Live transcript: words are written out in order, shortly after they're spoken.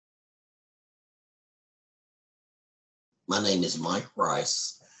My name is Mike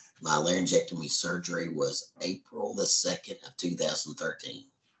Rice. My laryngectomy surgery was April the 2nd of 2013.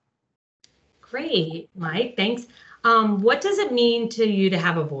 Great, Mike, thanks. What does it mean to you to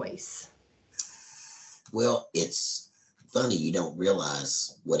have a voice? Well, it's funny, you don't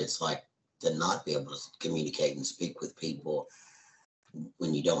realize what it's like to not be able to communicate and speak with people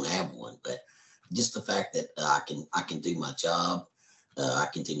when you don't have one. But just the fact that I can do my job, I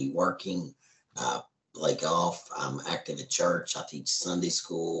continue working, play golf, I'm active at church, I teach Sunday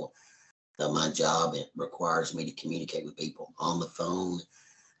school. My job, it requires me to communicate with people on the phone,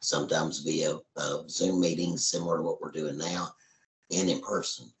 sometimes via Zoom meetings, similar to what we're doing now, and in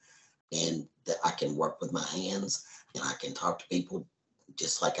person. And that I can work with my hands and I can talk to people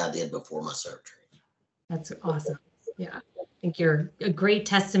just like I did before my surgery. That's awesome. Yeah, I think you're a great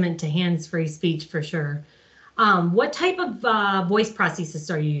testament to hands-free speech for sure. What type of voice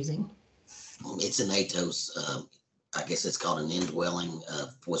prosthesis are you using? It's an Atos, I guess it's called an indwelling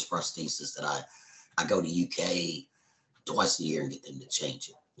voice prosthesis that I go to UK twice a year and get them to change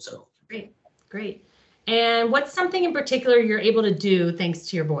it. So Great, great. And what's something in particular you're able to do thanks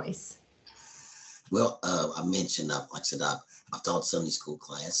to your voice? well, I mentioned, like I said, I've taught Sunday school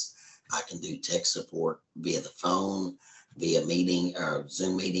class. I can do tech support via the phone, via meeting or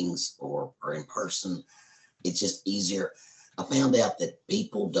Zoom meetings or in person. It's just easier. I found out that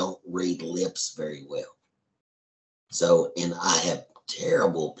people don't read lips very well. So, and I have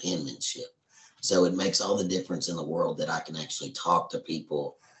terrible penmanship. So it makes all the difference in the world that I can actually talk to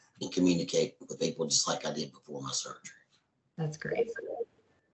people and communicate with people just like I did before my surgery. That's great.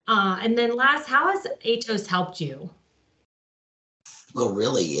 And then last, how has Atos helped you? Well,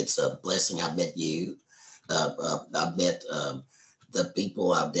 really, it's a blessing. I met you. I've met the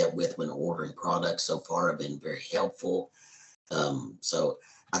people I've dealt with when ordering products so far have been very helpful. So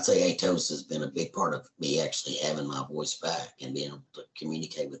I'd say Atos has been a big part of me actually having my voice back and being able to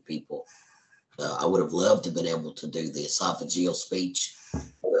communicate with people. I would have loved to have been able to do the esophageal speech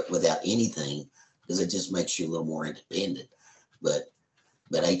without anything because it just makes you a little more independent. But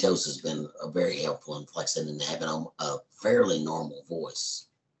Atos has been very helpful in flexing and having a fairly normal voice.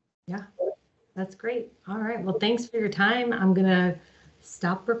 Yeah, that's great. All right. Well, thanks for your time. I'm going to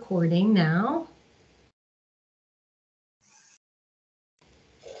stop recording now.